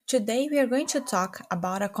Today we are going to talk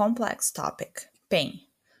about a complex topic, pain.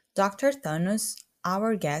 Dr. Thanos,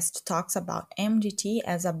 our guest, talks about MDT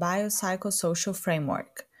as a biopsychosocial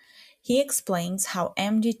framework. He explains how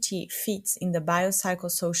MDT fits in the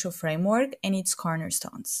biopsychosocial framework and its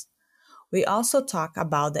cornerstones. We also talk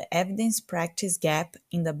about the evidence-practice gap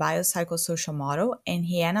in the biopsychosocial model, and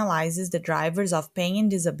he analyzes the drivers of pain and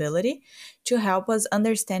disability to help us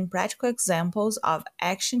understand practical examples of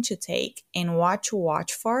action to take and what to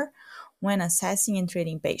watch for when assessing and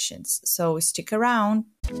treating patients. So stick around.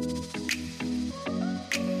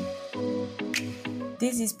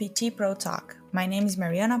 This is PT Pro Talk. My name is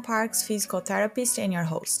Mariana Parks, physical therapist and your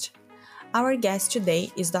host. Our guest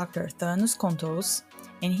today is Dr. Thanos Kontos,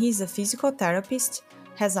 and he is a physical therapist,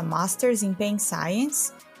 has a master's in pain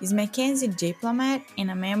science, is McKinsey diplomat,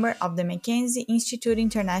 and a member of the McKinsey Institute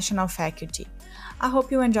International Faculty. I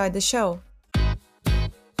hope you enjoyed the show.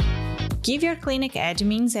 Give your clinic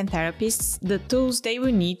admins and therapists the tools they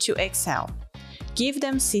will need to excel. Give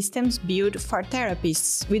them systems built for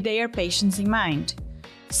therapists with their patients in mind.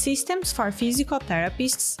 Systems for physical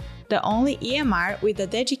therapists, the only EMR with a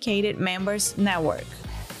dedicated members network.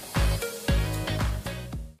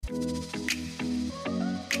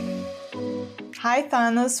 Hi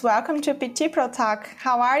Thanos, welcome to PT Pro Talk.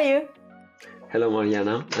 How are you? Hello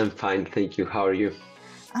Mariana, I'm fine, thank you. How are you?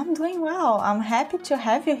 I'm doing well. I'm happy to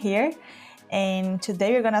have you here. And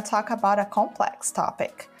today we're going to talk about a complex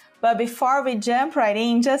topic. But before we jump right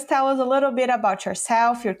in, just tell us a little bit about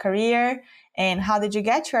yourself, your career, and how did you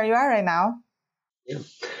get to where you are right now? Yeah.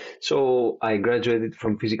 So I graduated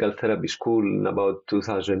from physical therapy school in about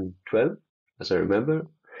 2012, as I remember,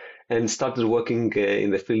 and started working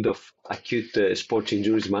in the field of acute sports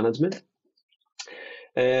injuries management.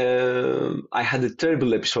 I had a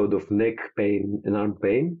terrible episode of neck pain and arm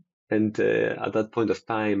pain, and at that point of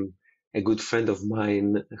time, a good friend of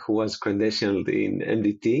mine who was credentialed in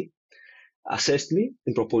MDT assessed me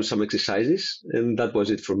and proposed some exercises, and that was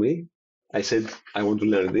it for me. I said, I want to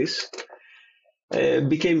learn this.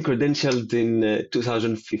 Became credentialed in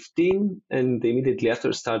 2015, and immediately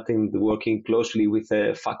after starting working closely with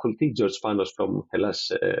a faculty, George Panos from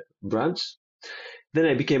Hellas branch. Then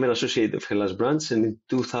I became an associate of Hellas branch, and in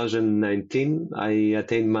 2019 I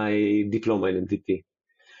attained my diploma in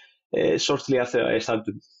MDT. Shortly after, I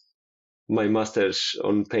started my master's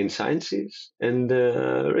on pain sciences, and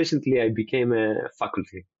recently I became a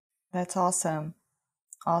faculty. That's awesome.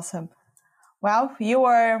 Awesome. Well, you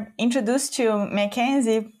were introduced to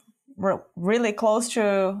McKinsey really close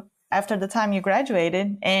to after the time you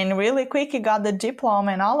graduated, and really quick you got the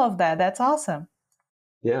diploma and all of that. That's awesome.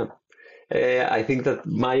 Yeah. I think that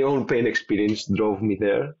my own pain experience drove me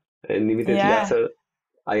there, and immediately after,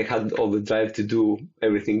 I had all the drive to do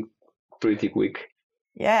everything pretty quick.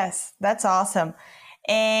 Yes, that's awesome.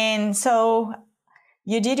 And so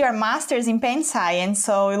you did your master's in pain science,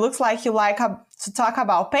 so it looks like you like to talk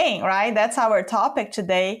about pain, right? That's our topic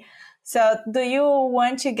today. So do you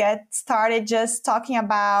want to get started just talking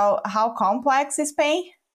about how complex is pain?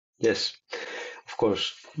 Yes, of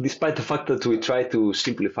course. Despite the fact that we try to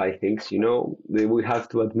simplify things, we have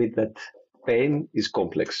to admit that pain is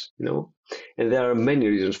complex, and there are many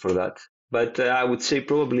reasons for that. But I would say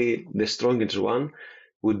probably the strongest one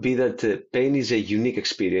would be that pain is a unique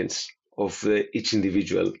experience of each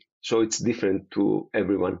individual. So it's different to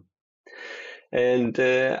everyone. And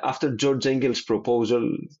after George Engel's proposal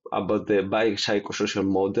about the biopsychosocial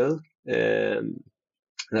model,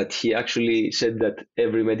 that he actually said that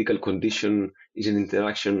every medical condition is an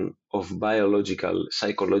interaction of biological,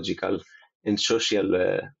 psychological, and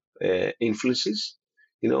social influences.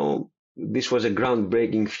 This was a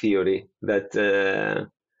groundbreaking theory that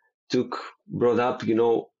brought up,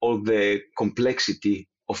 all the complexity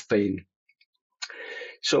of pain.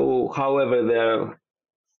 So, however,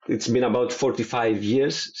 it's been about 45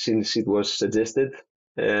 years since it was suggested.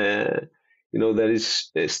 There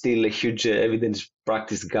is still a huge evidence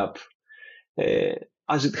practice gap,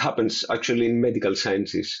 as it happens actually in medical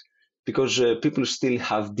sciences, because people still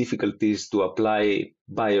have difficulties to apply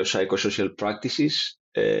biopsychosocial practices,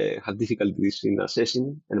 have difficulties in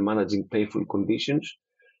assessing and managing painful conditions,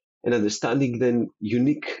 and understanding the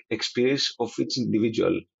unique experience of each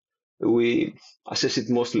individual. We assess it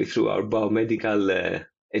mostly through our biomedical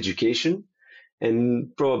education,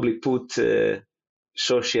 and probably put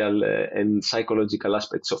social and psychological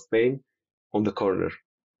aspects of pain on the corner.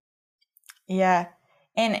 Yeah.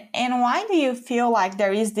 And why do you feel like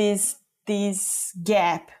there is this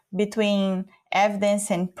gap between evidence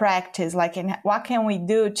and practice? Like, what can we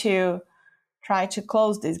do to try to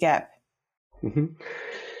close this gap? Mm-hmm.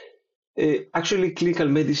 Actually, clinical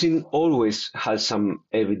medicine always has some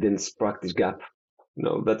evidence practice gap.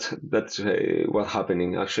 That's what's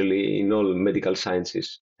happening actually in all medical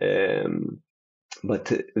sciences.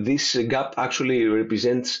 But this gap actually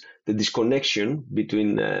represents the disconnection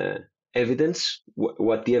between evidence,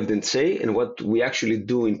 what the evidence say, and what we actually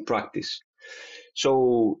do in practice.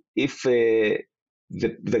 So if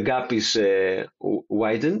the gap is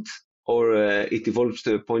widened, or it evolves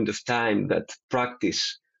to a point of time that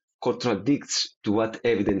practice contradicts to what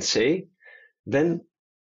evidence say, then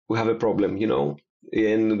we have a problem,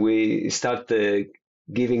 and we start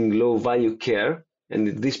giving low value care,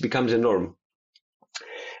 and this becomes a norm.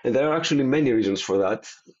 And there are actually many reasons for that.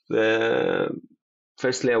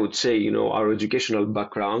 Firstly, I would say, our educational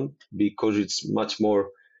background, because it's much more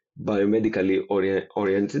biomedically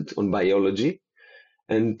oriented on biology,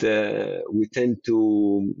 and we tend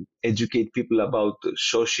to educate people about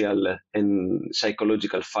social and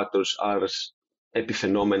psychological factors as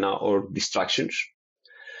epiphenomena or distractions.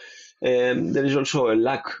 There is also a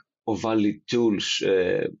lack of valid tools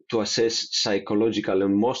to assess psychological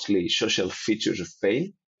and mostly social features of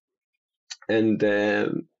pain. And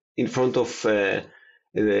in front of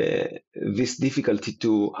this difficulty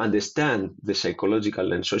to understand the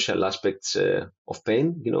psychological and social aspects of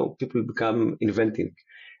pain, people become inventive,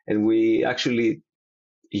 and we actually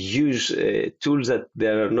use tools that they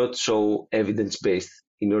are not so evidence-based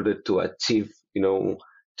in order to achieve,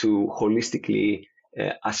 to holistically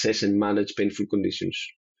assess and manage painful conditions.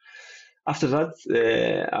 After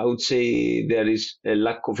that, I would say there is a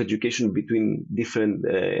lack of education between different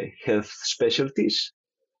health specialties,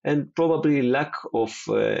 and probably lack of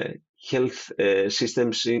health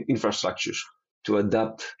systems infrastructures to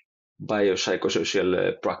adapt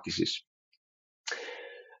biopsychosocial practices.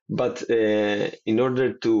 But in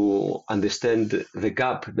order to understand the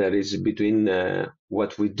gap there is between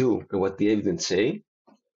what we do and what the evidence say,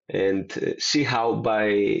 and see how by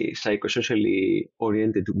psychosocially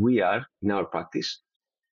oriented we are in our practice,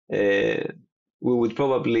 we would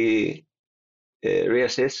probably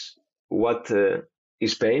reassess what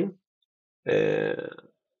is pain, uh,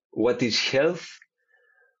 what is health,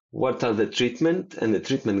 what are the treatment and the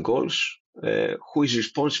treatment goals, who is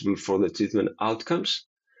responsible for the treatment outcomes,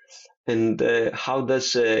 and how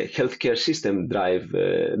does a healthcare system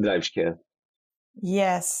drives care.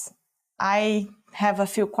 Yes, I have a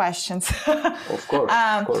few questions. Of course,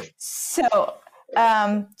 of course.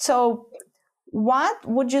 So what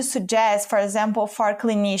would you suggest, for example, for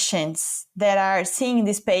clinicians that are seeing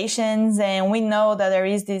these patients, and we know that there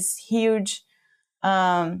is this huge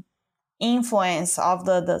influence of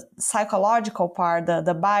the psychological part,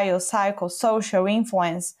 the biopsychosocial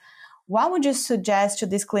influence. What would you suggest to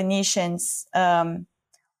these clinicians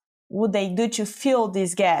would they do to fill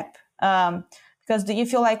this gap? Because do you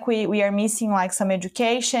feel like we are missing like some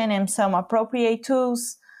education and some appropriate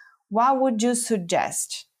tools? What would you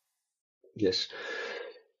suggest? Yes.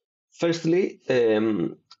 Firstly,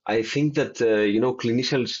 I think that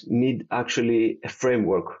clinicians need actually a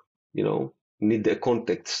framework. Need a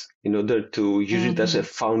context in order to use it as a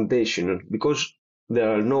foundation, because there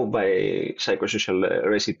are no psychosocial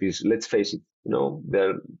recipes. Let's face it.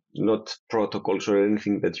 They're not protocols or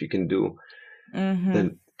anything that you can do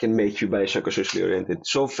that can make you biopsychosocially oriented.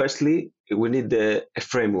 So, firstly, we need a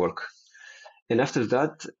framework, and after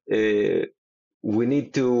that, we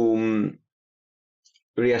need to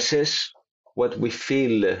reassess what we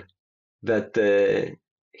feel that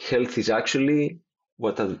health is actually,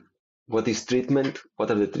 what is treatment,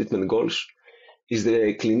 what are the treatment goals, is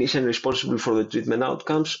the clinician responsible for the treatment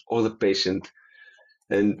outcomes or the patient,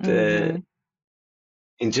 and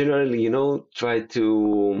in general, try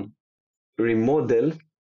to remodel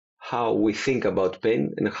how we think about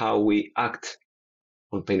pain and how we act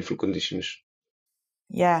on painful conditions.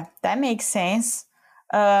 Yeah, that makes sense.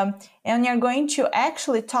 And you're going to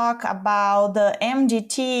actually talk about the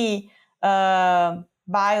MDT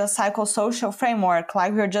biopsychosocial framework,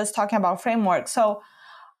 like we were just talking about framework. So,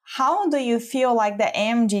 how do you feel like the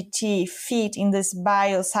MDT fit in this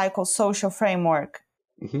biopsychosocial framework?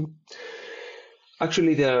 Mm-hmm.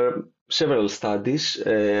 Actually, there are several studies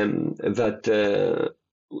that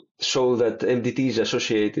show that MDT is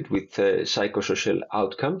associated with psychosocial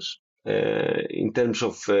outcomes in terms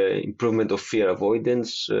of improvement of fear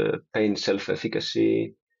avoidance, pain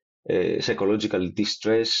self-efficacy, psychological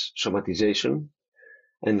distress, somatization,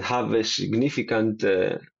 and have a significant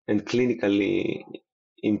and clinically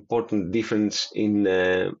important difference in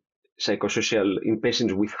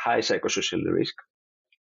patients with high psychosocial risk.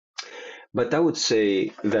 But I would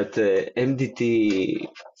say that MDT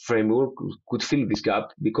framework could fill this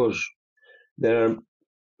gap, because there are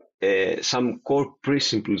some core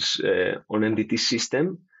principles on MDT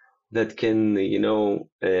system that can,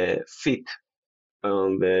 fit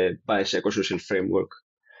on the biopsychosocial framework.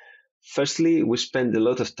 Firstly, we spend a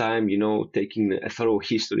lot of time, taking a thorough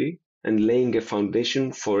history and laying a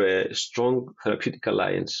foundation for a strong therapeutic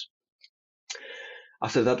alliance.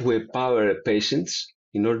 After that, we empower patients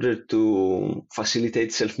in order to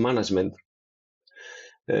facilitate self-management.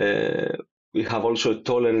 We have also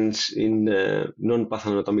tolerance in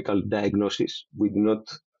non-pathanatomical diagnosis. We do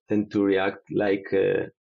not tend to react like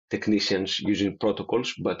technicians using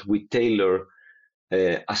protocols, but we tailor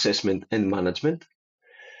assessment and management.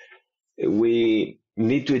 We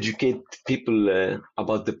need to educate people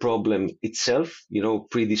about the problem itself,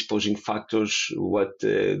 predisposing factors, what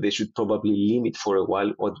they should probably limit for a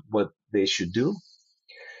while, what they should do.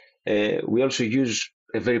 We also use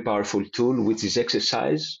a very powerful tool, which is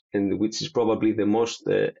exercise, and which is probably the most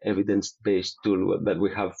evidence-based tool that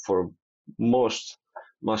we have for most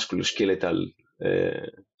musculoskeletal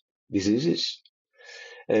diseases.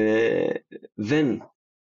 Then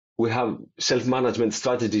we have self-management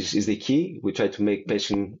strategies is the key. We try to make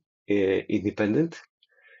patient independent,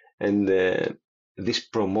 and this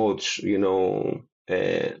promotes,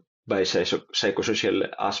 biopsychosocial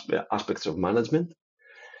aspects of management.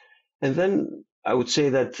 And then I would say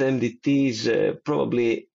that MDT is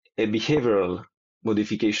probably a behavioral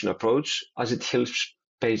modification approach, as it helps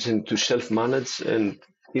patient to self-manage and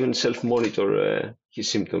even self-monitor his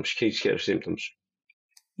symptoms, her symptoms.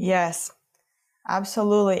 Yes,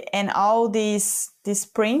 absolutely. And all these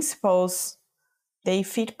principles, they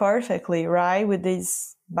fit perfectly, right, with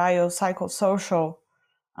this biopsychosocial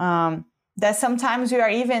that sometimes we are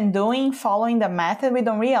even following the method. We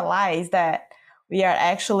don't realize that we are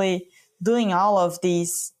actually doing all of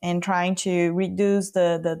this and trying to reduce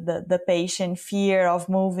the patient fear of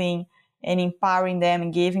moving and empowering them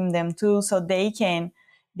and giving them tools so they can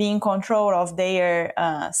be in control of their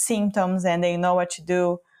symptoms and they know what to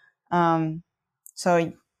do.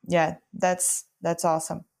 So yeah, that's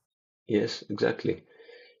awesome. Yes, exactly.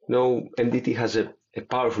 MDT has a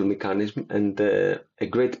powerful mechanism and a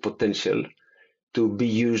great potential to be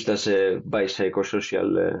used as a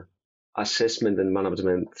biopsychosocial assessment and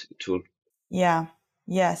management tool. Yeah,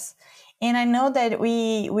 yes. And I know that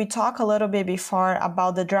we talked a little bit before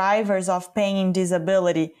about the drivers of pain and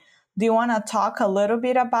disability. Do you want to talk a little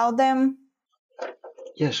bit about them?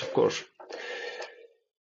 Yes, of course.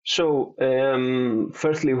 So,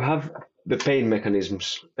 firstly, we have the pain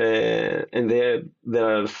mechanisms, and there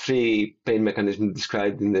are three pain mechanisms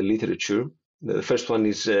described in the literature. The first one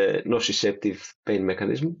is nociceptive pain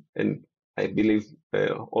mechanism, and I believe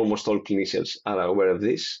almost all clinicians are aware of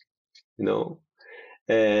this.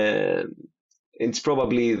 It's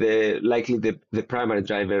probably likely the primary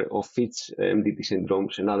driver of its MDT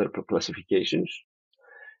syndromes and other classifications,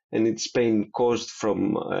 and it's pain caused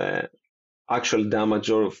from actual damage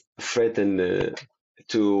or threat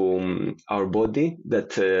to our body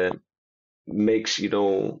that makes,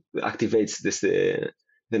 activates the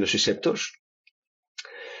nociceptors.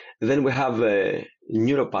 Then we have a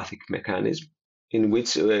neuropathic mechanism in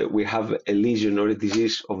which we have a lesion or a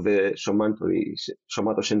disease of the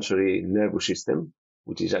somatosensory nervous system,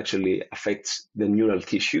 which is actually affects the neural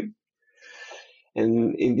tissue.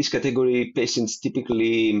 And in this category, patients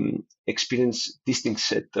typically experience distinct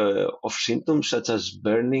set of symptoms such as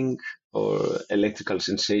burning or electrical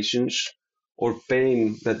sensations or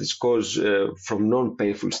pain that is caused from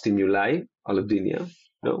non-painful stimuli, allodynia.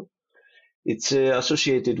 It's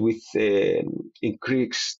associated with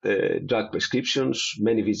increased drug prescriptions,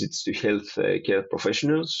 many visits to health care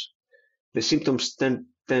professionals. The symptoms tend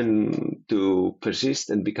to persist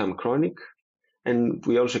and become chronic. And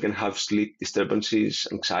we also can have sleep disturbances,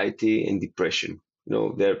 anxiety, and depression.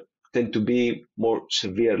 They tend to be more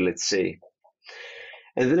severe, let's say.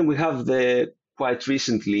 And then we have the quite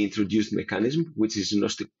recently introduced mechanism, which is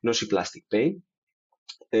nociplastic pain.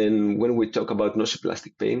 And when we talk about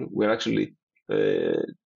nociplastic pain, we're actually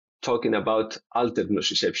talking about altered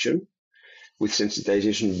nociception, with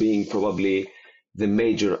sensitization being probably the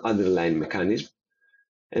major underlying mechanism.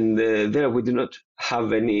 And there we do not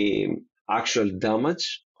have any actual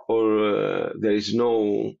damage or there is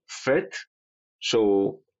no threat.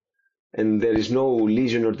 And there is no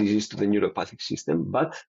lesion or disease to the neuropathic system,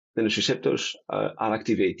 but the nociceptors are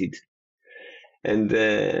activated. And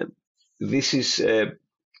this is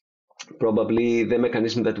probably the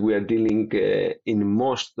mechanism that we are dealing in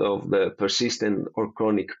most of the persistent or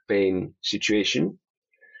chronic pain situation.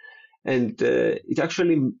 And it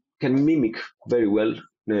actually can mimic very well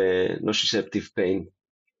nociceptive pain.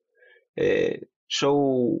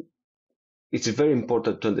 So it's very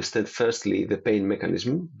important to understand firstly the pain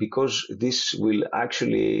mechanism, because this will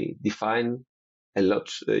actually define a lot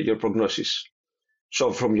your prognosis.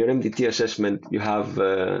 So from your MDT assessment, you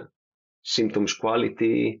have symptoms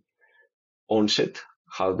quality, onset,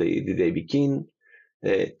 how did they begin,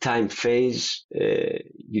 time phase.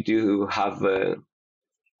 You do have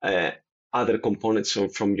uh, other components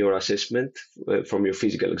from your assessment, from your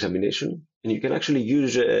physical examination, and you can actually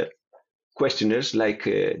use questionnaires like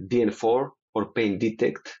DN4 or Pain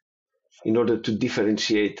Detect in order to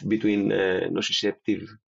differentiate between nociceptive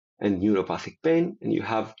and neuropathic pain, and you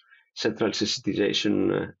have central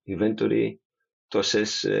sensitization inventory to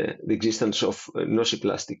assess the existence of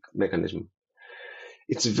nociplastic mechanism.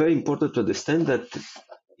 It's very important to understand that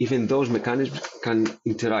even those mechanisms can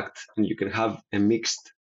interact, and you can have a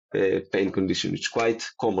mixed pain condition. It's quite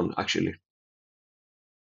common, actually.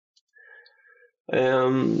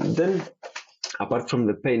 Then, apart from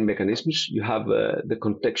the pain mechanisms, you have the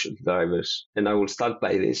contextual drivers, and I will start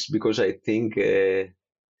by this because I think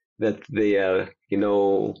that they are,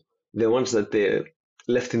 the ones that they're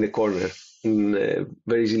left in the corner and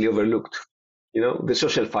very easily overlooked. The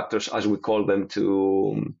social factors, as we call them,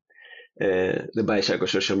 to the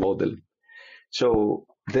biopsychosocial model. So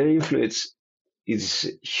their influence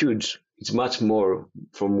is huge. It's much more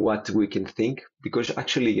from what we can think, because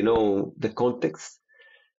actually, the context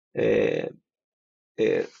uh,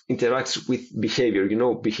 interacts with behavior.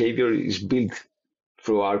 Behavior is built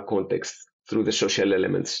through our context, through the social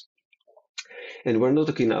elements. And we're not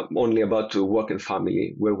talking only about work and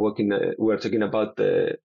family. We're talking about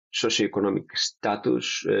socioeconomic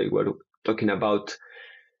status. We're talking about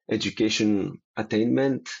education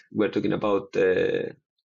attainment. We're talking about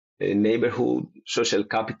neighborhood, social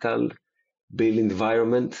capital, built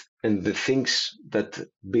environment, and the things that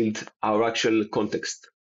build our actual context.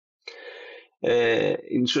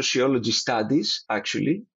 In sociology studies,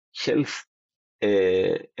 actually, health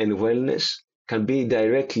and wellness can be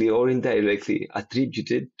directly or indirectly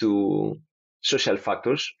attributed to social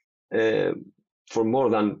factors for more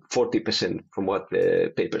than 40% from what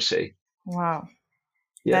the papers say. Wow,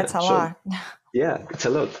 Yeah, that's a so lot. yeah, it's a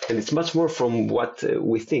lot, and it's much more from what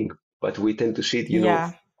we think, but we tend to see it,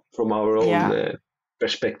 Yeah, from our own yeah,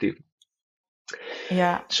 perspective.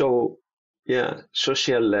 yeah. So, yeah,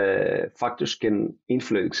 social factors can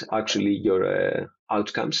influence actually your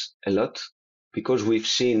outcomes a lot, because we've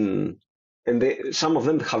seen, and some of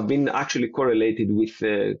them have been actually correlated with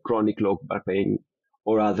chronic low back pain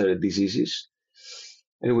or other diseases.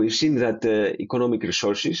 And we've seen that economic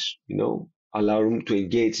resources, allow them to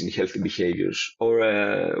engage in healthy behaviors.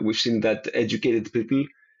 Or we've seen that educated people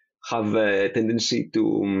have a tendency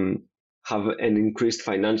to have an increased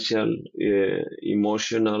financial,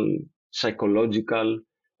 emotional, psychological,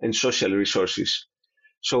 and social resources.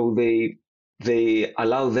 So they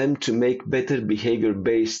allow them to make better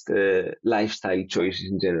behavior-based lifestyle choices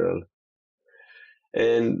in general.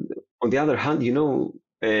 And on the other hand,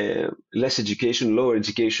 less education, lower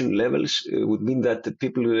education levels would mean that the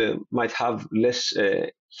people might have less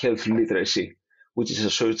health literacy, which is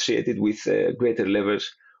associated with greater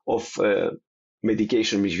levels of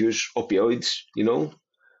medication misuse, opioids,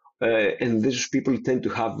 and these people tend to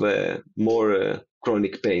have more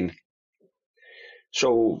chronic pain.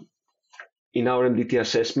 So in our MDT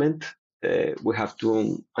assessment, we have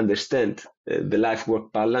to understand the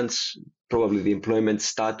life-work balance, probably the employment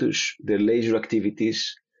status, their leisure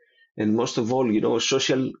activities, and most of all,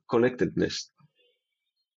 social connectedness,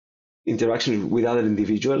 interactions with other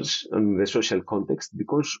individuals and the social context,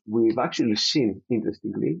 because we've actually seen,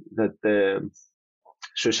 interestingly, that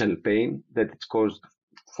social pain that it's caused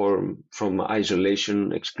from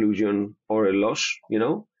isolation, exclusion, or a loss,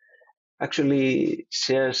 actually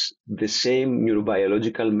shares the same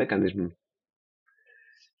neurobiological mechanism.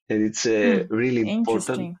 And it's really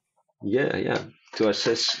important, Interesting. yeah, to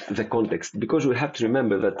assess the context, because we have to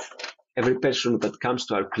remember that every person that comes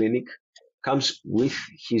to our clinic comes with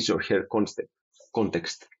his or her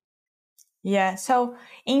context. Yeah. So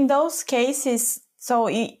in those cases, so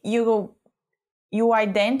you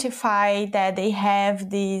identify that they have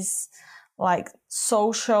these like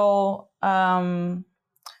social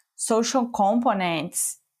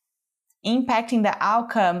components impacting the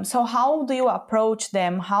outcome. So how do you approach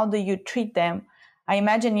them? How do you treat them? I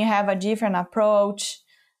imagine you have a different approach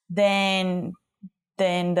than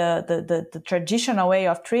the traditional way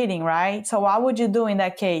of treating, right? So what would you do in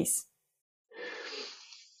that case?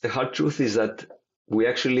 The hard truth is that we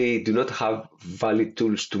actually do not have valid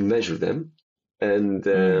tools to measure them, and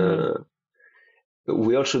Mm-hmm.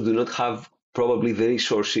 we also do not have probably the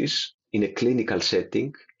resources in a clinical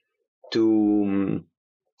setting to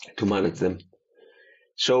to manage them.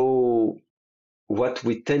 So what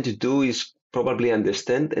we tend to do is probably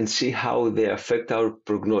understand and see how they affect our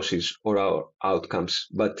prognosis or our outcomes.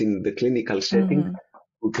 But in the clinical setting, Mm-hmm.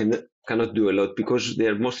 we cannot do a lot because they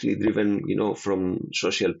are mostly driven, from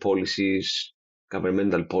social policies,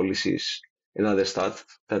 governmental policies, and other stuff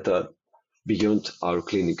that are beyond our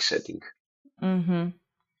clinic setting. Mm-hmm.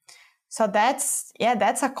 So that's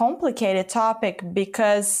a complicated topic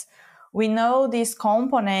because we know these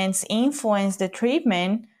components influence the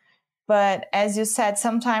treatment, but as you said,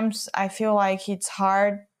 sometimes I feel like it's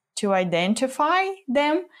hard to identify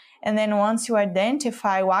them. And then once you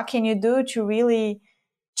identify, what can you do to really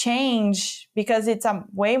change? Because it's a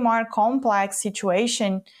way more complex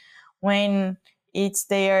situation when it's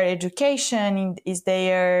their education, is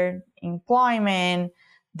their employment,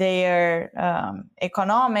 their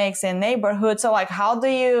economics and neighborhood. So like, how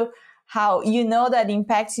you know that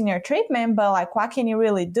impacts in your treatment, but like, what can you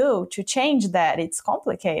really do to change that? It's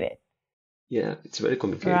complicated. Yeah, it's very Right.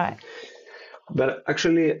 complicated. But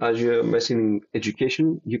actually, as you're mentioning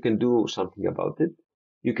education, you can do something about it.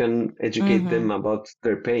 You can educate Mm-hmm. them about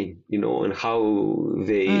their pain, and how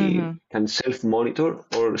they Mm-hmm. can self-monitor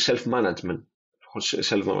or self-management, or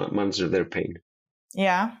self-manage their pain.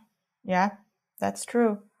 Yeah. Yeah. That's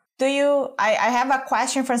true. I have a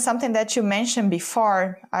question for something that you mentioned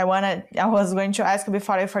before. I was going to ask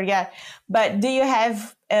before I forget, but do you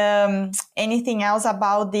have anything else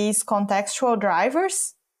about these contextual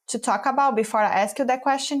drivers to talk about before I ask you that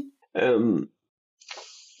question? Um,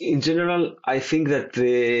 in general, I think that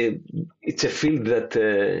it's a field that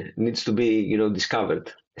needs to be,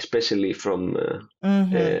 discovered, especially from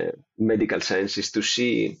Mm-hmm. medical sciences, to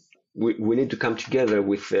see. We need to come together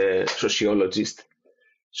with sociologists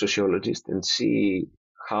and see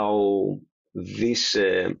how this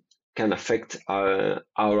can affect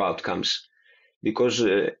our outcomes. Because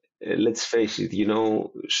let's face it,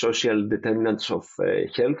 social determinants of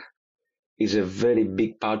health is a very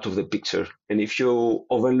big part of the picture. And if you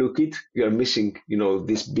overlook it, you are missing,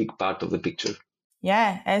 this big part of the picture.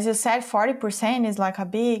 Yeah, as you said, 40% is like a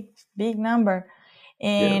big number.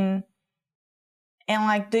 Yeah. And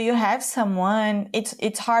like, do you have someone?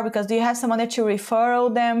 It's hard because do you have someone that you refer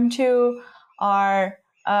them to, or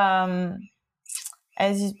I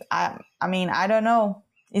mean, I don't know.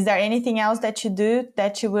 Is there anything else that you do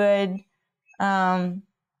that you would um,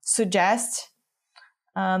 suggest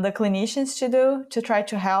the clinicians to do to try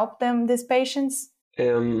to help these patients?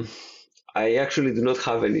 Um, I actually do not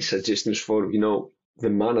have any suggestions for, the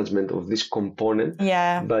management of this component,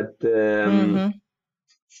 Yeah. but Mm-hmm.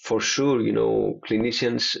 for sure,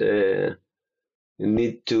 clinicians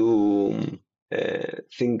need to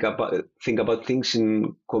think about things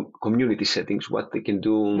in community settings, what they can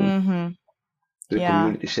do Mm-hmm. to the Yeah.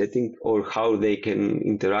 community setting, or how they can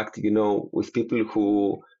interact, with people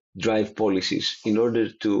who drive policies in order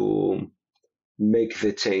to make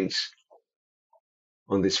the change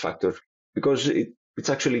on this factor. Because it's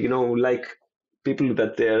actually, like people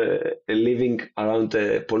that they're living around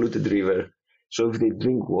a polluted river. So if they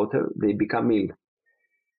drink water, they become ill.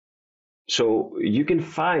 So you can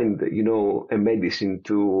find, a medicine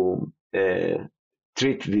to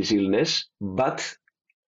treat this illness, but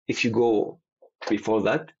if you go before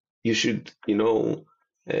that, you should,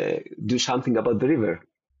 do something about the river.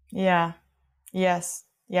 Yeah. Yes.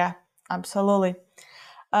 Yeah. Absolutely.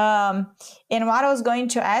 And what I was going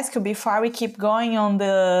to ask you before we keep going on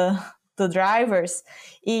the drivers,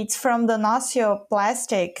 it's from the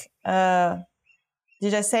nocioplastic.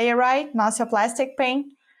 Did I say it right? Nocioplastic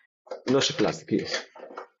pain. Not plastic, yes.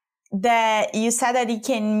 That you said that it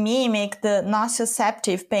can mimic the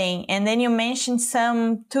nociceptive pain, and then you mentioned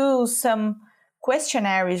some tools, some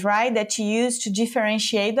questionnaires, right? That you use to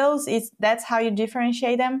differentiate those. That's how you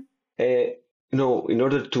differentiate them? Uh, no, in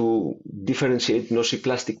order to differentiate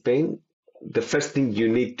nociplastic pain, the first thing you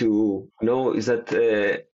need to know is that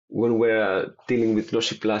when we're dealing with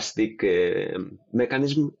nociplastic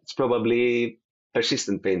mechanism, it's probably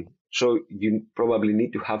persistent pain. So you probably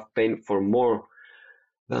need to have pain for more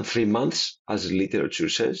than 3 months, as literature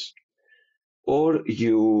says, or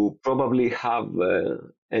you probably have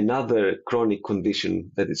another chronic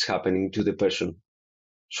condition that is happening to the person.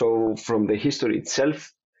 So from the history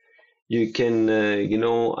itself, you can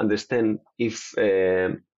understand if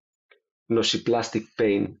nociplastic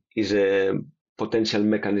pain is a potential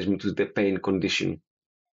mechanism to the pain condition.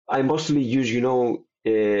 I mostly use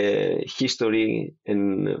history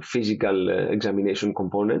and physical examination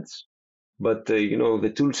components, but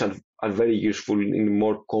the tools are very useful in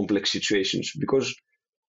more complex situations because,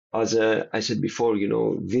 as I said before,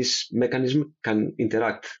 this mechanism can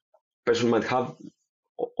interact. Person might have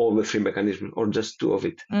all the three mechanisms or just two of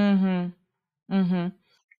it.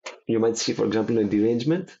 You might see, for example, a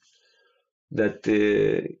derangement that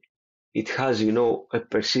it has, a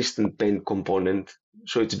persistent pain component.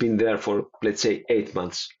 So it's been there for, let's say, 8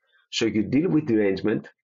 months. So you deal with derangement,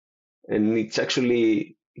 and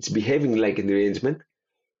it's behaving like a derangement,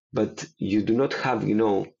 but you do not have,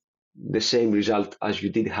 the same result as you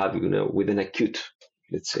did have, with an acute,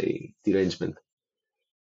 let's say, derangement.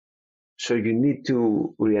 So you need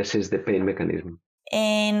to reassess the pain mechanism.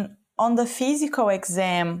 And on the physical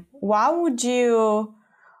exam, what would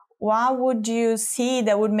you see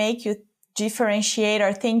that would make you differentiate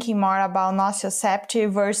or thinking more about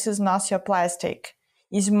nociceptive versus nocioplastic?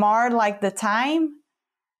 Is more like the time?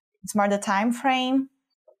 It's more the time frame?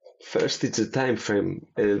 First, it's a time frame.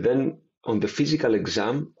 Then on the physical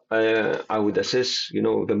exam, I would assess,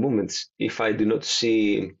 the movements. If I do not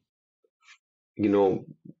see,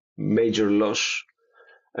 major loss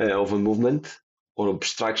of a movement or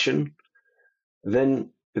obstruction,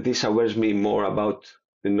 then this awares me more about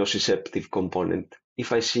the nociceptive component.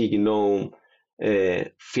 If I see,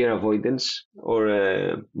 fear avoidance or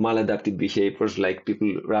maladaptive behaviors like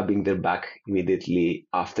people rubbing their back immediately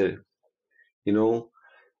after,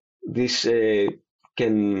 this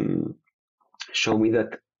can show me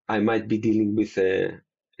that I might be dealing with a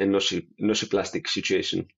nociplastic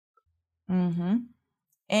situation. Mm-hmm.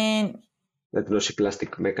 And That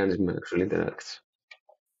nociplastic mechanism actually interacts.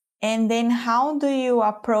 And then how do you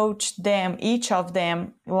approach them, each of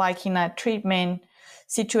them, like in a treatment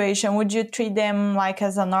situation? Would you treat them like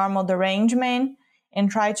as a normal derangement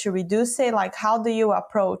and try to reduce it? Like, how do you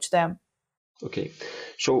approach them? Okay,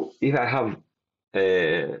 so if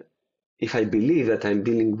I believe that I'm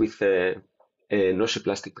dealing with a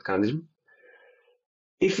nociplastic mechanism,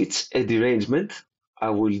 if it's a derangement,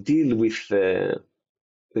 I will deal with the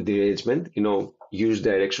derangement, use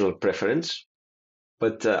directional preference,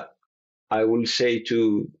 but I will say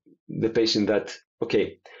to the patient that,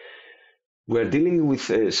 okay, we're dealing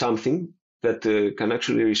with something that can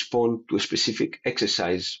actually respond to a specific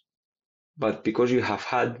exercise, but because you have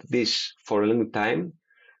had this for a long time,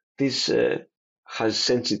 this has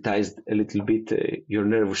sensitized a little bit your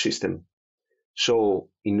nervous system. So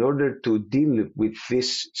in order to deal with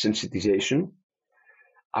this sensitization,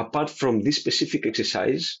 apart from this specific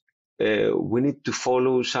exercise, we need to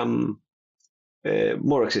follow some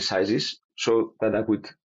more exercises so that I would,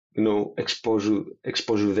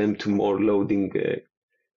 expose them to more loading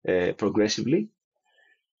progressively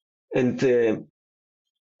and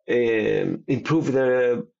improve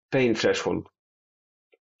their pain threshold.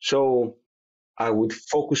 So I would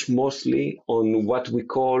focus mostly on what we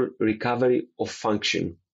call recovery of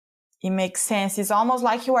function. It makes sense. It's almost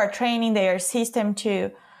like you are training their system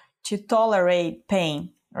to tolerate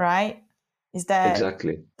pain, right? Is that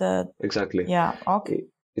Exactly. Exactly. Yeah, okay.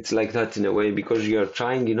 It's like that in a way because you're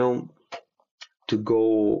trying, to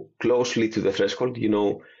go closely to the threshold,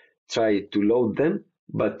 try to load them,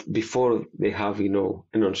 but before they have, an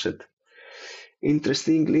onset.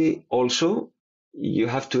 Interestingly, also, you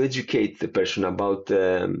have to educate the person about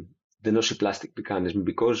the nociplastic mechanism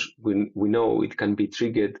because we know it can be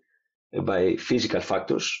triggered by physical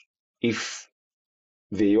factors if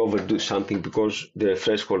they overdo something because their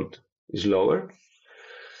threshold is lower.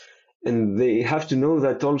 And they have to know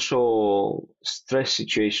that also stress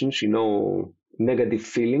situations, negative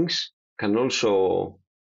feelings can also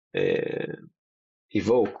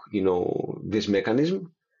evoke, this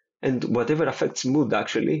mechanism. And whatever affects mood,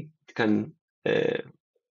 actually, it can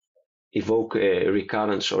evoke a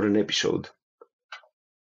recurrence or an episode.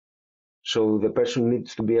 So the person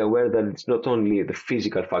needs to be aware that it's not only the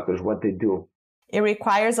physical factors, what they do. It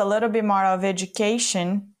requires a little bit more of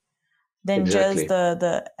education than Exactly. just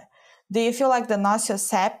the do you feel like the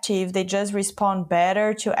nociceptive, they just respond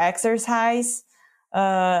better to exercise?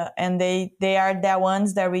 And they are the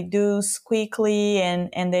ones that reduce quickly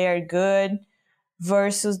and they are good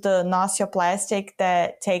versus the nocioplastic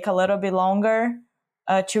that take a little bit longer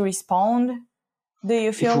to respond? Do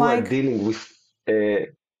you feel If we are like? dealing with a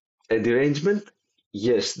derangement,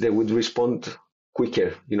 yes, they would respond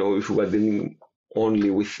quicker, if we are dealing only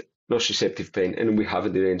with nociceptive pain and we have a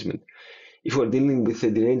derangement. If we're dealing with a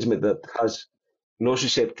derangement that has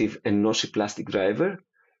nociceptive and nociplastic driver,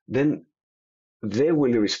 then they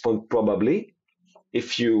will respond probably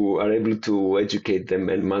if you are able to educate them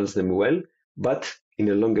and manage them well, but in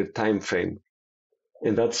a longer time frame.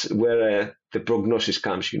 And that's where the prognosis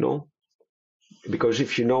comes, because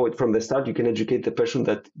if you know it from the start, you can educate the person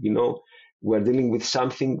that, we're dealing with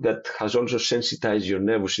something that has also sensitized your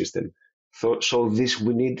nervous system. So this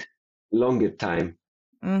we need longer time.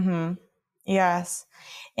 Mm-hmm. Yes.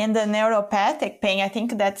 In the neuropathic pain, I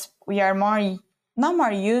think that's we are more not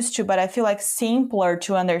more used to, but I feel like simpler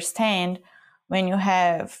to understand when you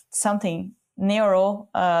have something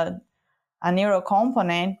a neuro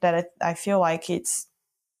component that I feel like it's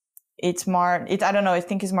more I don't know, I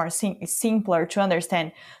think it's more simpler to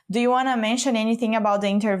understand. Do you want to mention anything about the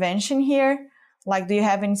intervention here? Like, do you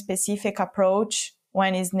have any specific approach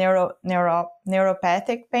when it's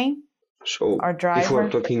neuropathic pain So or if we're driver,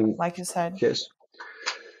 talking, like you said? yes.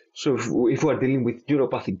 So if we're dealing with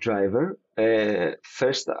neuropathic driver,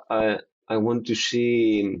 first I want to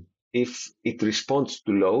see if it responds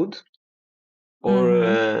to load or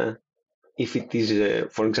Mm-hmm. if it is,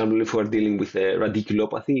 for example, if we're dealing with a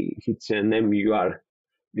radiculopathy, if it's an MUR,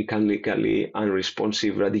 mechanically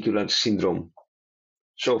unresponsive radicular syndrome.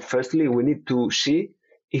 So firstly, we need to see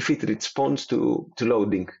if it responds to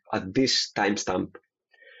loading at this timestamp.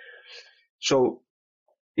 So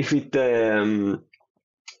if it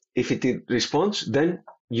responds, then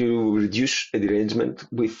you reduce a derangement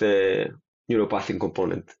with a neuropathic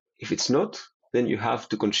component. If it's not, then you have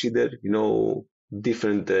to consider,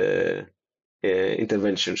 different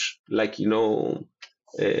interventions, like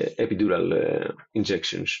epidural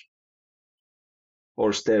injections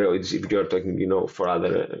or steroids if you're talking, for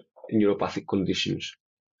other neuropathic conditions.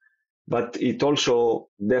 But it also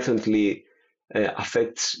definitely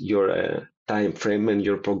affects your time frame and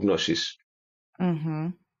your prognosis. Mm-hmm.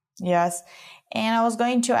 Yes. And I was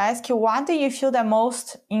going to ask you, what do you feel the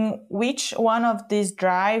most in which one of these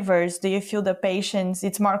drivers do you feel the patients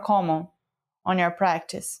it's more common on your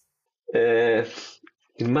practice? Uh,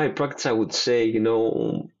 in my practice, I would say,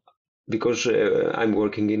 because I'm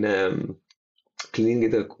working in a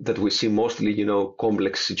clinic that we see mostly,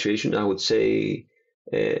 complex situation, I would say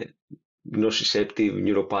nociceptive,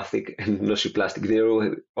 neuropathic, and nociplastic. They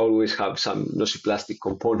always have some nociplastic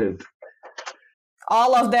component.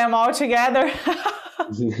 All of them all together?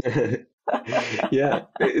 Yeah,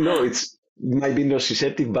 no, it might be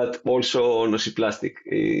nociceptive, but also nociplastic.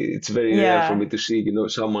 It's very rare for Yeah. me to see,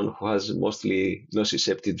 someone who has mostly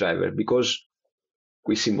nociceptive driver because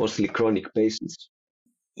we see mostly chronic patients.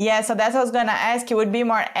 Yeah, so that's what I was going to ask you. Would be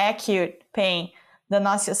more acute pain, the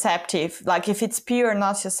nociceptive? Like if it's pure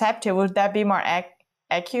nociceptive, would that be more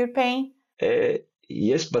acute pain? Uh,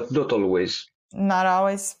 yes, but not always. Not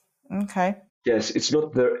always. Okay. Yes, it's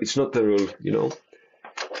not the rule.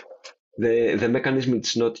 The mechanism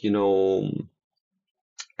it's not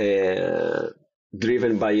uh,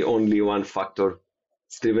 driven by only one factor.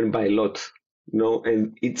 It's driven by a lot.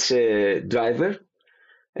 And each driver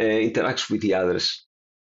interacts with the others.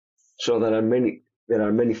 So there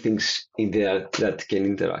are many things in there that can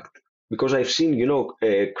interact. Because I've seen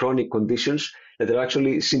chronic conditions that are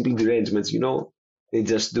actually simple derangements. They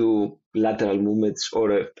just do lateral movements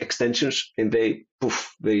or extensions, and they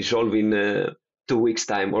resolve in 2 weeks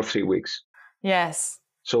time or 3 weeks. Yes.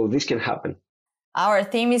 So this can happen. Our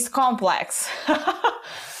theme is complex.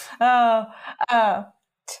 uh, uh,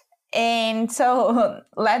 and so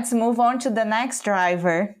let's move on to the next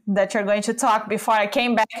driver that you're going to talk before I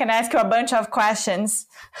came back and ask you a bunch of questions.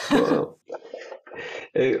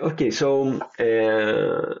 Uh, okay, so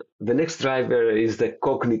the next driver is the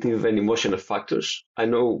cognitive and emotional factors. I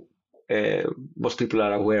know most people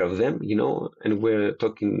are aware of them, and we're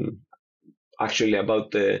talking actually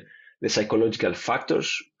about the psychological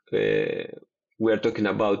factors. We are talking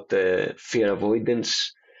about fear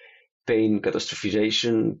avoidance, pain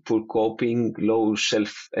catastrophization, poor coping, low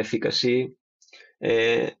self-efficacy.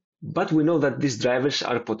 Uh, but we know that these drivers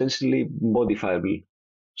are potentially modifiable.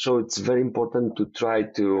 So it's very important to try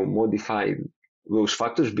to modify those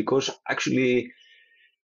factors because actually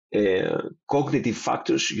cognitive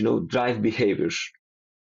factors, drive behaviors.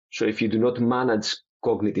 So if you do not manage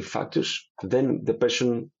cognitive factors, then the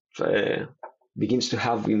person begins to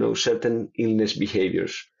have, certain illness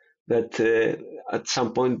behaviors that at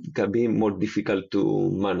some point can be more difficult to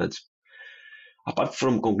manage. Apart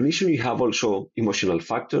from cognition, you have also emotional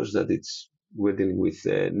factors that we're dealing with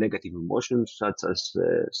negative emotions such as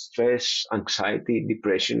stress, anxiety,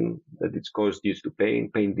 depression that it's caused due to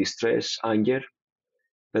pain distress, anger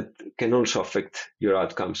that can also affect your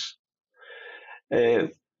outcomes. Uh,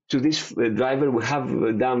 to this driver, we have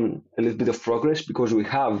done a little bit of progress because we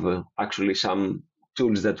have actually some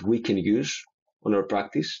tools that we can use on our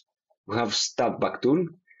practice. We have step back tool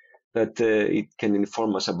that it can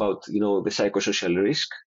inform us about the psychosocial risk.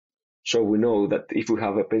 So we know that if we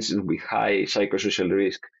have a patient with high psychosocial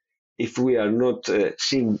risk, if we are not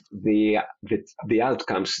seeing the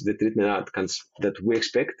outcomes, the treatment outcomes that we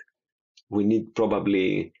expect, we need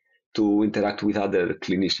probably to interact with other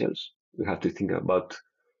clinicians. We have to think about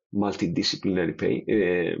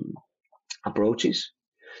multidisciplinary approaches.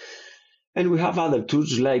 And we have other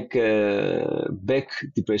tools like Beck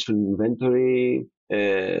Depression Inventory,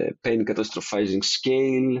 Pain Catastrophizing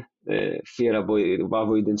Scale, Fear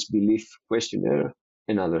Avoidance Belief Questionnaire,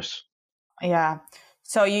 and others. Yeah.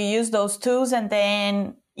 So you use those tools, and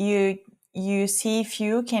then you see if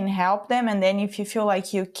you can help them, and then if you feel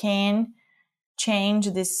like you can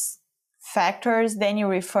change these factors, then you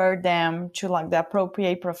refer them to like the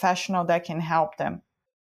appropriate professional that can help them.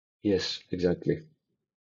 Yes, exactly.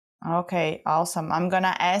 Okay, awesome. I'm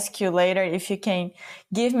gonna ask you later if you can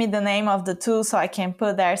give me the name of the tool so I can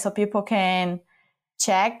put there so people can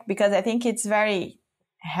check, because I think it's very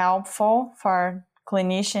helpful for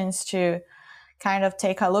clinicians to kind of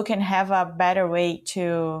take a look and have a better way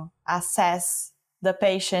to assess the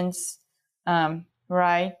patients,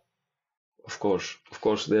 right? Of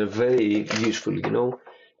course, they're very useful.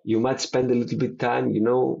 You might spend a little bit time,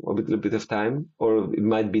 a little bit of time, or it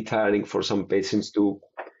might be tiring for some patients to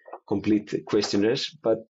complete questionnaires,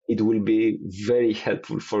 but it will be very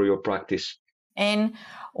helpful for your practice. And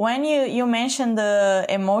when you mentioned the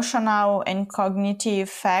emotional and cognitive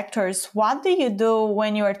factors, what do you do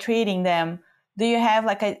when you are treating them? Do you have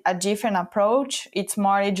like a different approach? It's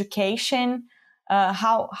more education.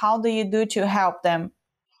 How do you do to help them?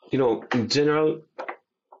 In general,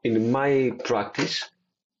 in my practice,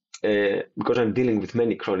 because I'm dealing with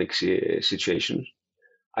many chronic situations,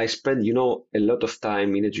 I spend, a lot of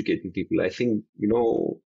time in educating people. I think,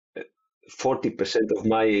 40% of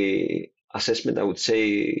my assessment, I would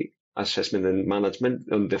say, assessment and management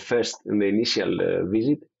on the initial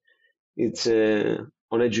visit, it's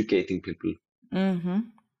on educating people. Mm-hmm.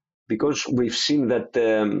 Because we've seen that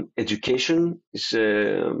education is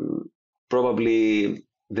probably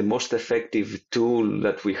the most effective tool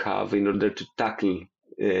that we have in order to tackle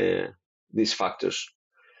these factors.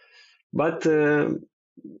 But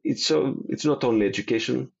it's not only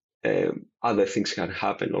education. Other things can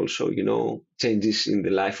happen also. Changes in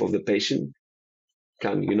the life of the patient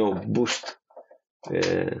can boost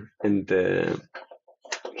and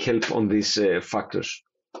help on these factors.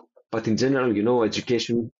 But in general,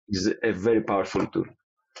 education is a very powerful tool.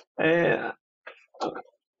 Uh,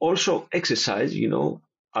 Also, exercise,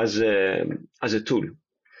 as a tool,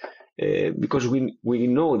 because we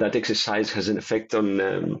know that exercise has an effect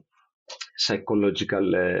on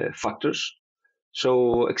psychological factors.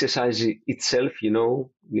 So exercise itself,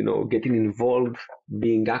 getting involved,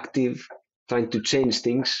 being active, trying to change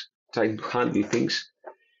things, trying to handle things,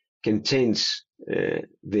 can change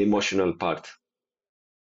the emotional part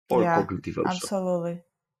or Yeah, cognitive also. absolutely.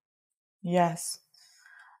 Yes.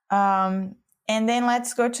 And then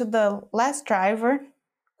let's go to the last driver, Yes,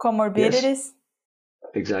 comorbidities.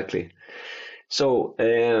 exactly. So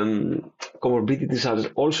comorbidities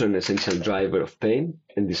are also an essential driver of pain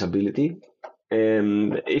and disability.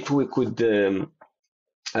 If we could,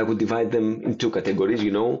 I would divide them in two categories.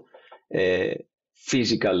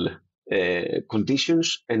 Physical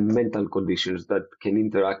conditions and mental conditions that can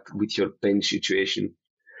interact with your pain situation.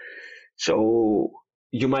 So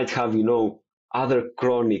you might have, other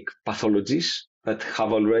chronic pathologies that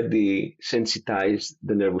have already sensitized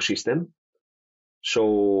the nervous system.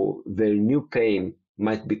 So the new pain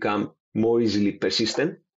might become more easily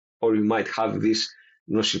persistent, or you might have this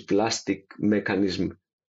nociplastic mechanism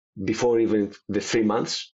before even the 3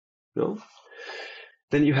 months.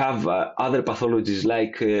 Then you have other pathologies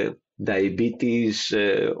like diabetes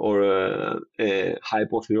or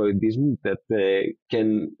hypothyroidism that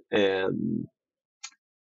can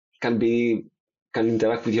be can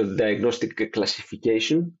interact with your diagnostic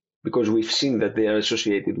classification, because we've seen that they are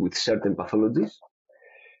associated with certain pathologies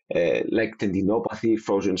like tendinopathy,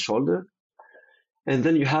 frozen shoulder. And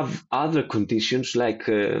then you have other conditions like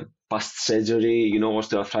past surgery,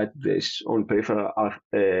 osteoarthritis on peripheral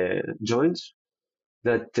joints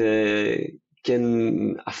that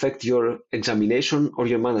can affect your examination or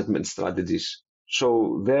your management strategies.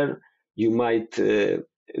 So there you might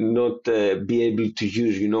not be able to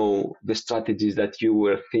use, the strategies that you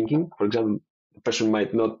were thinking. For example, the person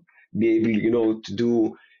might not be able, to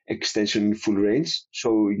do extension in full range.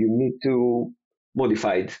 So you need to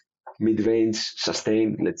modify it, mid-range,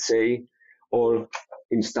 sustained, let's say, or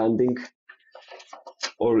in standing,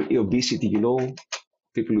 or obesity,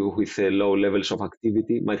 people with low levels of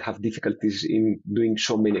activity might have difficulties in doing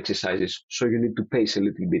so many exercises. So you need to pace a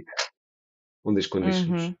little bit on these conditions.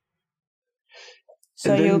 Mm-hmm.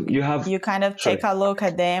 So And then you have, you kind of take sorry, a look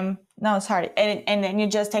at them. No, sorry. And then you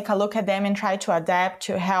just take a look at them and try to adapt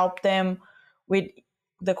to help them with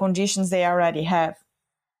the conditions they already have.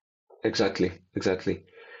 exactly.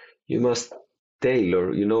 You must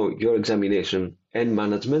tailor, your examination and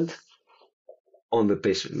management on the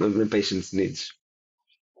patient's needs.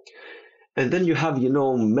 And then you have,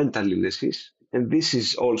 mental illnesses, and this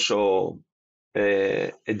is also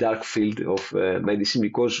a dark field of medicine,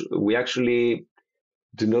 because we actually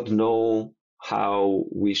do not know how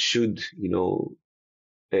we should,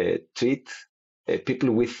 treat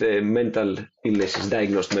people with mental illnesses,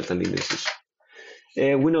 diagnosed mental illnesses.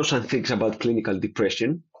 We know some things about clinical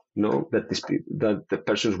depression, that the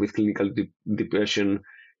persons with clinical depression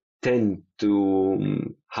tend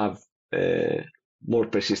to have more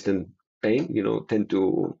persistent pain,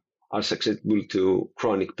 are susceptible to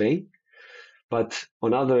chronic pain. But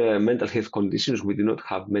on other mental health conditions, we do not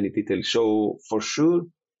have many details. So for sure,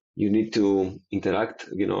 you need to interact,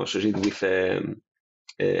 associate with a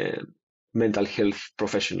mental health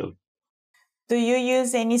professional. Do you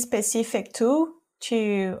use any specific tool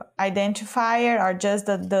to identify it, or just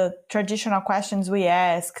the traditional questions we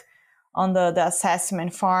ask on the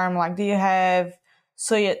assessment form? Like, do you have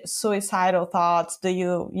suicidal thoughts? Do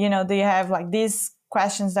you have like these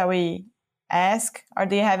questions that we ask, or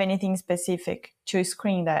do you have anything specific to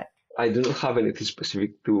screen that? I do not have anything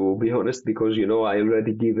specific, to be honest, because I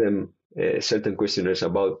already give them certain questionnaires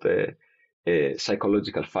about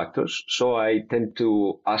psychological factors. So I tend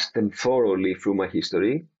to ask them thoroughly through my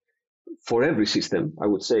history for every system, I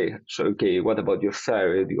would say. So, okay, what about your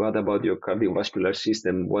thyroid? What about your cardiovascular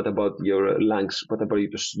system? What about your lungs? What about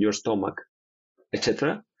your stomach,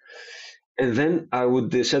 etc.? And then I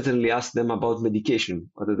would certainly ask them about medication,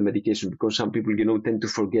 other the medication, because some people, tend to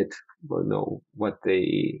forget, what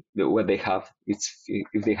they have.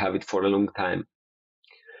 If they have it for a long time.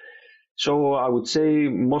 So I would say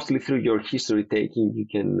mostly through your history taking, you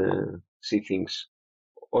can see things.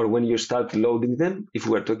 Or when you start loading them, if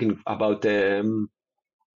we're talking about a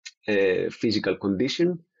physical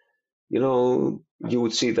condition, you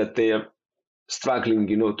would see that they are struggling,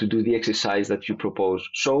 to do the exercise that you propose.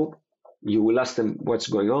 So you will ask them what's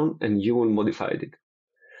going on, and you will modify it.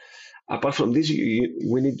 Apart from this,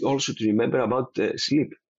 we need also to remember about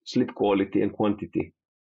sleep quality and quantity,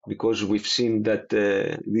 because we've seen that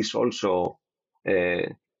this also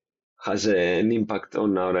has an impact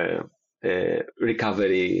on our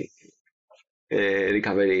recovery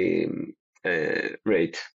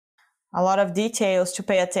rate. A lot of details to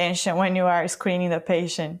pay attention when you are screening the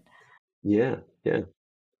patient. Yeah.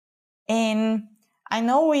 And I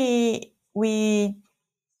know we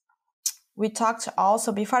talked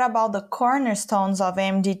also before about the cornerstones of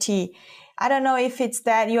MDT. I don't know if it's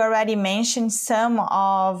that you already mentioned some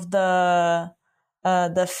of the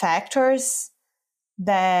factors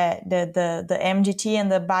that the MDT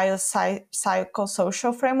and the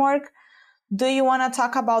biopsychosocial framework. Do you want to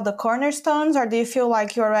talk about the cornerstones, or do you feel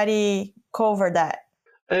like you already covered that?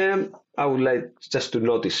 I would like just to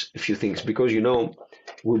notice a few things, because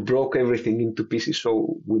we broke everything into pieces,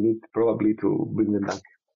 so we need probably to bring them back.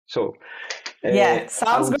 So Yeah, I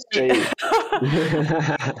sounds would great.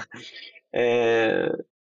 say,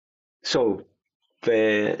 so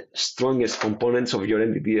the strongest components of your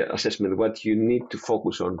MDT assessment, what you need to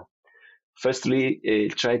focus on. Firstly,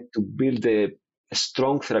 try to build a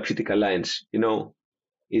strong therapeutic alliance.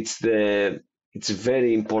 It's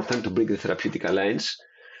very important to build the therapeutic alliance.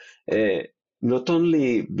 Not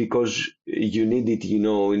only because you need it, in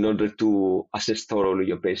order to assess thoroughly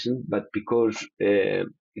your patient, but because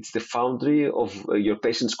it's the foundry of your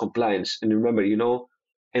patient's compliance. And remember,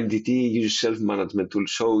 MDT uses self-management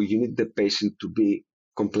tools, so you need the patient to be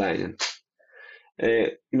compliant.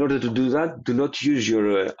 In order to do that, do not use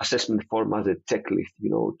your assessment form as a checklist.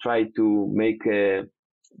 Try to make.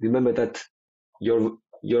 Remember that your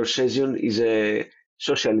session is a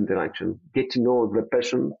social interaction. Get to know the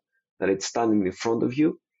person that is standing in front of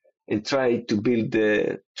you, and try to build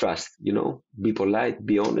trust. Be polite,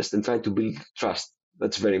 be honest, and try to build trust.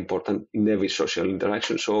 That's very important in every social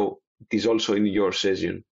interaction. So it is also in your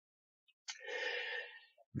session.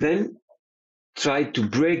 Then try to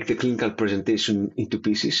break the clinical presentation into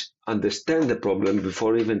pieces, understand the problem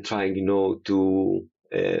before even trying, to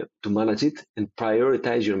manage it, and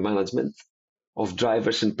prioritize your management of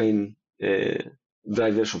drivers of pain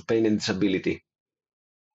and disability.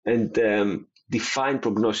 And define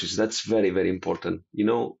prognosis. That's very, very important.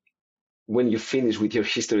 When you finish with your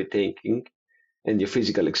history taking and your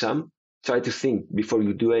physical exam, try to think before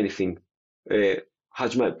you do anything.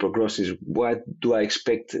 How's my prognosis? What do I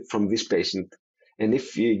expect from this patient? And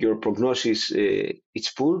if your prognosis is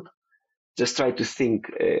poor, just try to think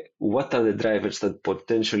what are the drivers that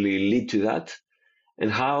potentially lead to that, and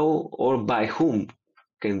how or by whom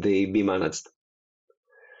can they be managed.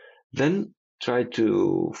 Then try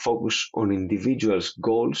to focus on individuals'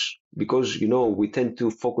 goals, because we tend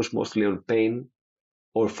to focus mostly on pain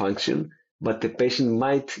or function, but the patient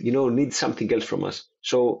might need something else from us.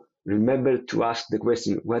 So remember to ask the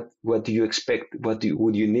question, what do you expect, would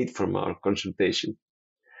you need from our consultation?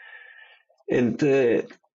 And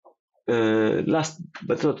last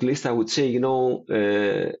but not least, I would say,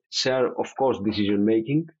 share, of course, decision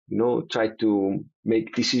making. Try to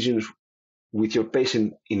make decisions with your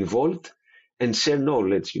patient involved, and share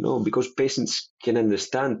knowledge. Because patients can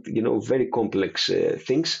understand, very complex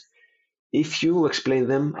things if you explain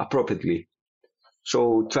them appropriately.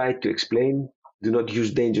 So try to explain. Do not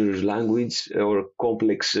use dangerous language or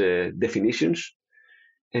complex definitions,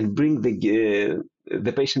 and bring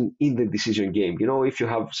the patient in the decision game. If you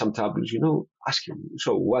have some troubles, ask him.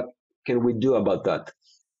 So what can we do about that?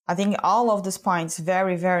 I think all of these points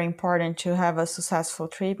very, very important to have a successful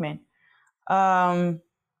treatment. And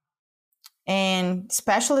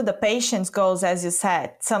especially the patient's goals, as you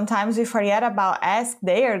said. Sometimes we forget about ask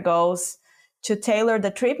their goals to tailor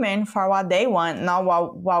the treatment for what they want, not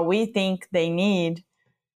what we think they need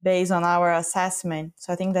based on our assessment.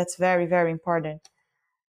 So I think that's very, very important.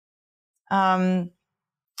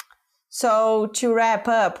 So to wrap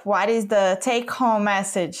up, what is the take-home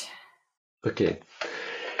message? Okay.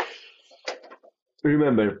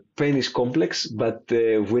 Remember, pain is complex, but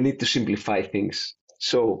we need to simplify things.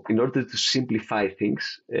 So in order to simplify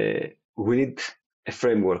things, we need a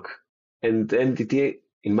framework. And MDT,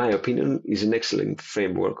 in my opinion, is an excellent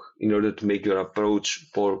framework in order to make your approach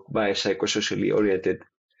more biopsychosocially oriented.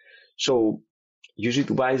 So use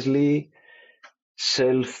it wisely,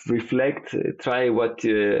 self-reflect, try what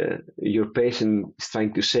your patient is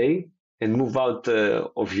trying to say, and move out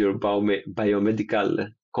of your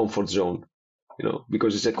biomedical comfort zone,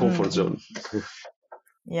 because it's a comfort zone.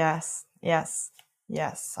 Yes,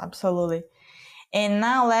 absolutely. And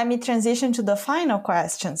now let me transition to the final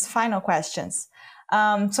questions.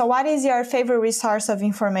 So what is your favorite resource of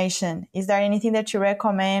information? Is there anything that you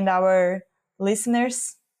recommend our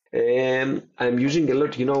listeners? I'm using a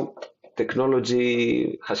lot,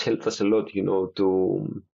 technology has helped us a lot,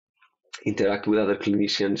 to interact with other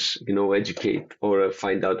clinicians, educate or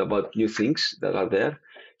find out about new things that are there.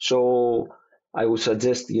 So I would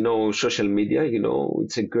suggest, social media,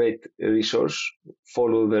 it's a great resource.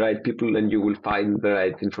 Follow the right people and you will find the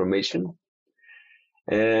right information.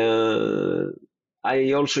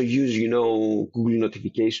 I also use, Google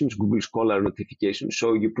notifications, Google Scholar notifications.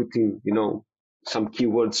 So you put in, some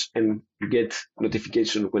keywords and you get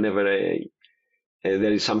notification whenever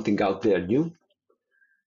there is something out there new.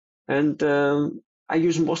 And I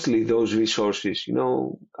use mostly those resources.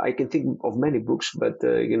 I can think of many books, but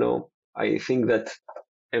I think that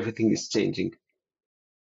everything is changing.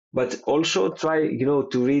 But also try,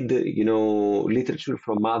 to read, literature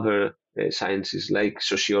from other sciences like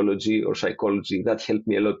sociology or psychology. That helped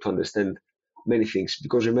me a lot to understand many things.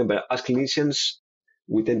 Because remember, as clinicians,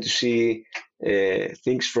 we tend to see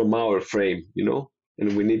things from our frame,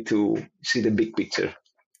 and we need to see the big picture.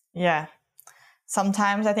 Yeah.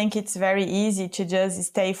 Sometimes I think it's very easy to just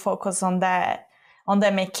stay focused on the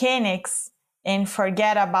mechanics and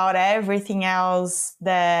forget about everything else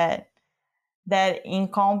that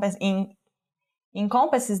encompasses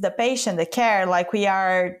the patient, the care. Like we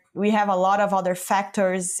have a lot of other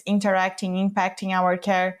factors impacting our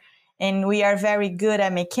care, and we are very good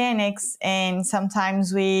at mechanics, and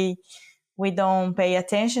sometimes we don't pay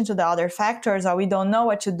attention to the other factors, or we don't know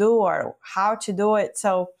what to do or how to do it.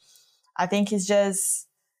 So I think it's just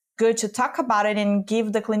good to talk about it and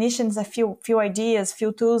give the clinicians a few ideas,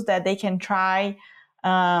 few tools that they can try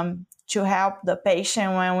to help the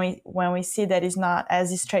patient when we see that it's not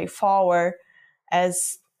as straightforward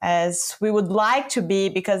as we would like to be,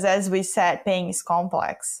 because as we said, pain is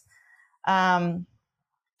complex. And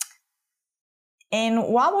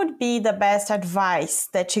what would be the best advice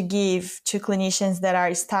that you give to clinicians that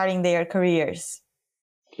are starting their careers?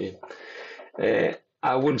 Okay.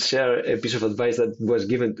 I will share a piece of advice that was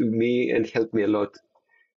given to me and helped me a lot.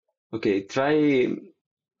 Okay, try,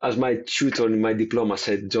 as my tutor in my diploma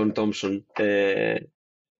said, John Thompson, try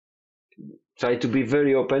to be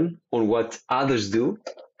very open on what others do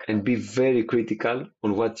and be very critical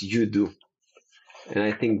on what you do. And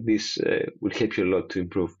I think this will help you a lot to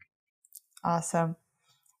improve. Awesome.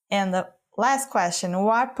 And the last question,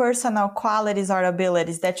 what personal qualities or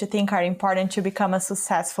abilities that you think are important to become a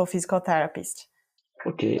successful physical therapist?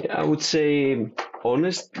 Okay, I would say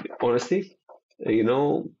honesty,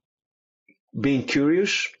 being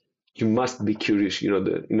curious. You must be curious,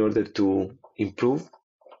 in order to improve.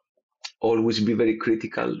 Always be very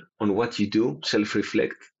critical on what you do,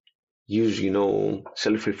 self-reflect, use,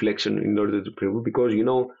 self-reflection in order to improve, because,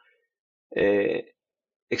 uh,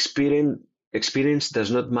 experience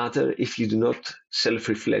does not matter if you do not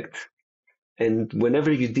self-reflect. And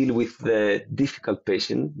whenever you deal with the difficult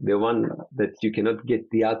patient, the one that you cannot get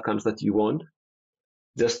the outcomes that you want,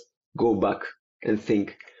 just go back and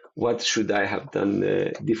think, what should I have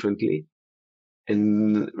done differently?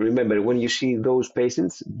 And remember, when you see those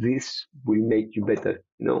patients, this will make you better.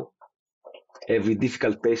 Every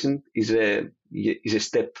difficult patient is a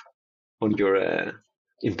step on your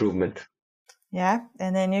improvement. Yeah,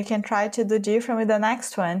 and then you can try to do different with the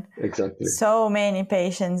next one. Exactly. So many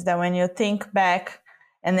patients that when you think back,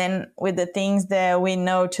 and then with the things that we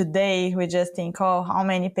know today, we just think, oh, how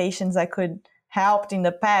many patients I could helped in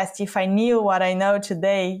the past if I knew what I know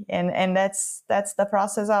today. And that's the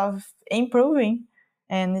process of improving,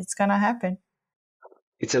 and it's gonna happen.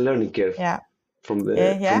 It's a learning curve. Yeah. From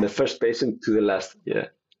the first patient to the last. Yeah.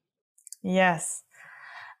 Yes.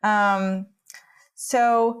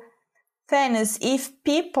 So Thanos, if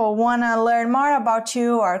people want to learn more about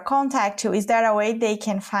you or contact you, is there a way they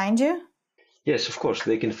can find you? Yes, of course.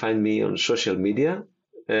 They can find me on social media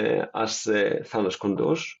as Thanos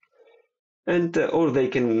Kontos, and or they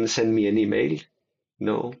can send me an email.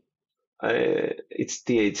 It's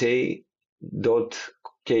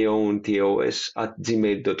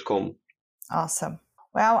tha.kontos@gmail.com. Awesome.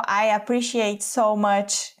 Well, I appreciate so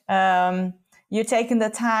much you taking the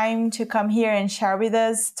time to come here and share with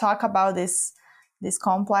us, talk about this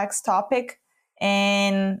complex topic,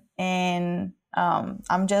 and I'm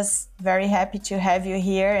just very happy to have you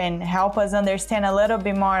here and help us understand a little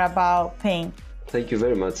bit more about pain. Thank you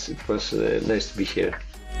very much. It was nice to be here.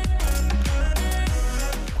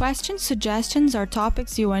 Questions, suggestions, or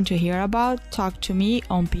topics you want to hear about, talk to me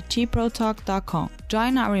on ptprotalk.com.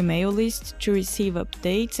 Join our email list to receive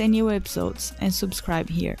updates and new episodes, and subscribe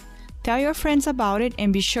here. Tell your friends about it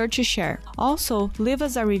and be sure to share. Also, leave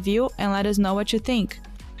us a review and let us know what you think.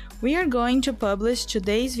 We are going to publish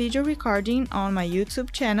today's video recording on my YouTube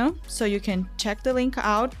channel, so you can check the link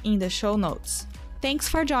out in the show notes. Thanks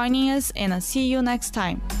for joining us, and I'll see you next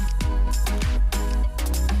time.